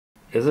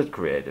Is it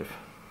creative?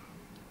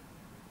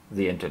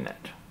 The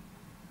internet.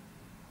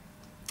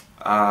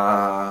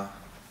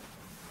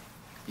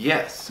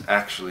 Yes,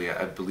 actually,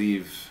 I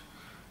believe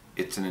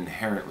it's an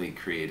inherently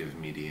creative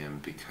medium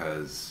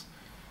because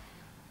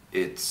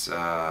it's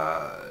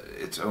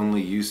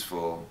only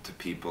useful to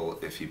people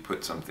if you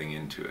put something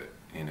into it.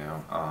 You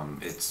know,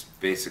 it's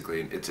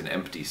basically it's an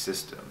empty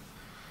system.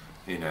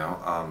 You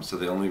know, so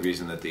the only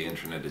reason that the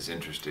internet is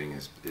interesting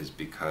is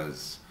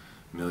because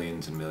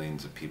millions and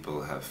millions of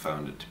people have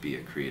found it to be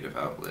a creative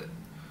outlet.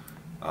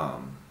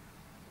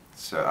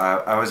 So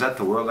I was at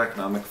the World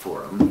Economic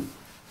Forum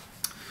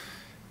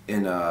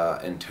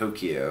in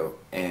Tokyo,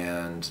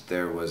 and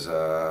there was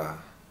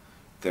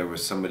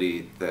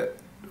somebody that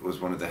was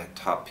one of the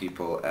top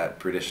people at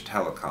British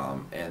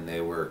Telecom, and they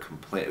were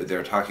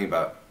talking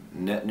about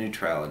net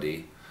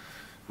neutrality,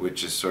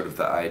 which is sort of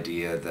the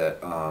idea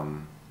that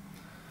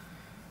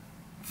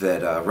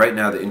right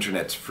now the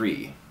internet's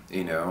free.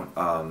 You know,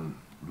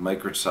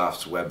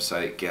 Microsoft's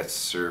website gets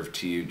served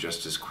to you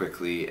just as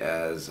quickly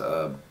as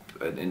an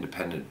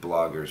independent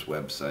blogger's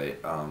website,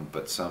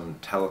 but some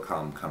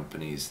telecom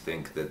companies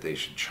think that they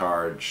should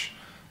charge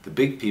the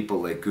big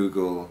people like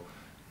Google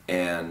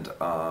and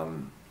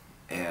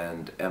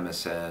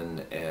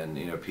MSN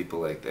and people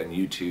like and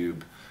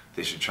YouTube.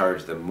 They should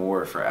charge them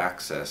more for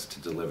access to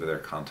deliver their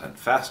content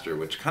faster,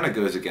 which kind of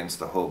goes against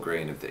the whole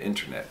grain of the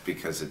internet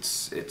because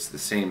it's the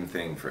same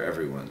thing for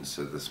everyone.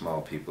 So the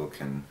small people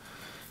can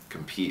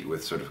compete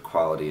with sort of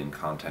quality and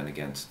content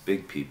against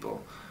big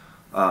people.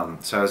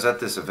 So I was at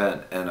this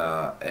event and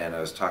I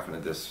was talking to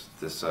this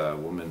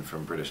woman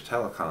from British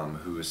Telecom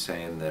who was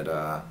saying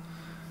that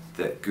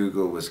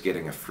Google was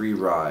getting a free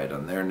ride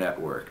on their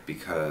network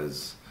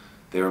because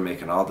they were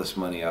making all this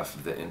money off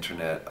of the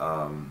internet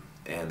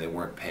and they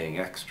weren't paying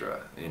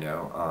extra,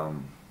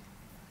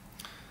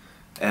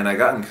 And I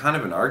got in kind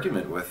of an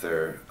argument with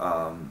her,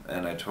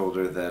 and I told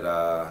her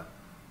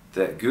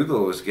that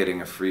Google was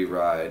getting a free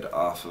ride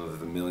off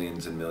of the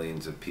millions and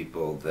millions of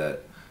people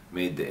that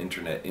made the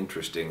internet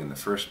interesting in the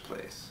first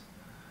place.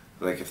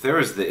 Like if there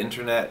was the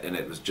internet and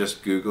it was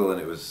just Google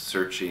and it was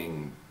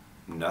searching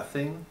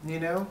nothing,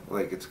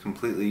 like it's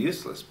completely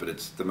useless, but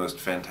it's the most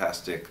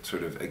fantastic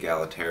sort of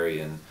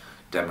egalitarian,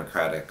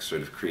 democratic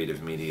sort of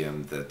creative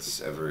medium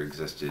that's ever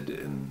existed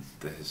in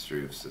the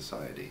history of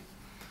society,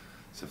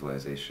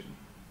 civilization.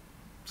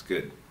 It's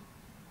good.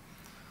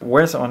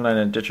 Where's online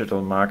and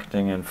digital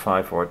marketing in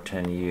 5 or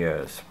 10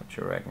 years? What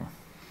you reckon?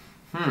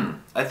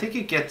 I think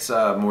it gets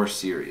more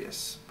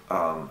serious.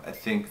 I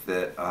think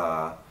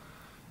that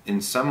in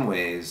some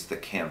ways the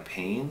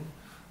campaign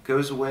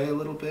goes away a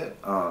little bit.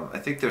 I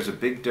think there's a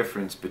big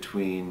difference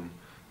between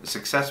a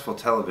successful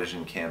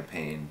television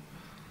campaign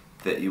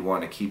that you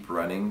want to keep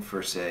running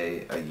for,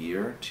 say, a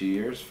year, 2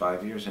 years,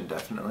 5 years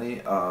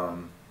indefinitely.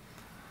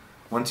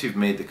 Once you've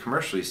made the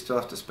commercial, you still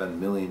have to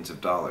spend millions of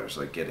dollars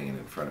like getting it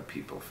in front of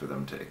people for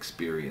them to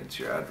experience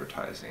your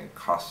advertising. It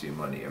costs you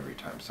money every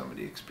time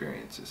somebody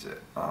experiences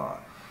it.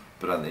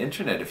 But on the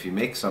internet, if you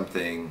make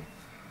something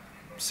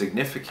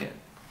significant,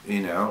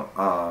 you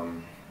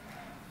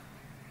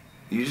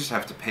just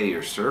have to pay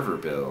your server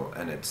bill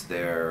and it's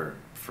there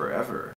forever.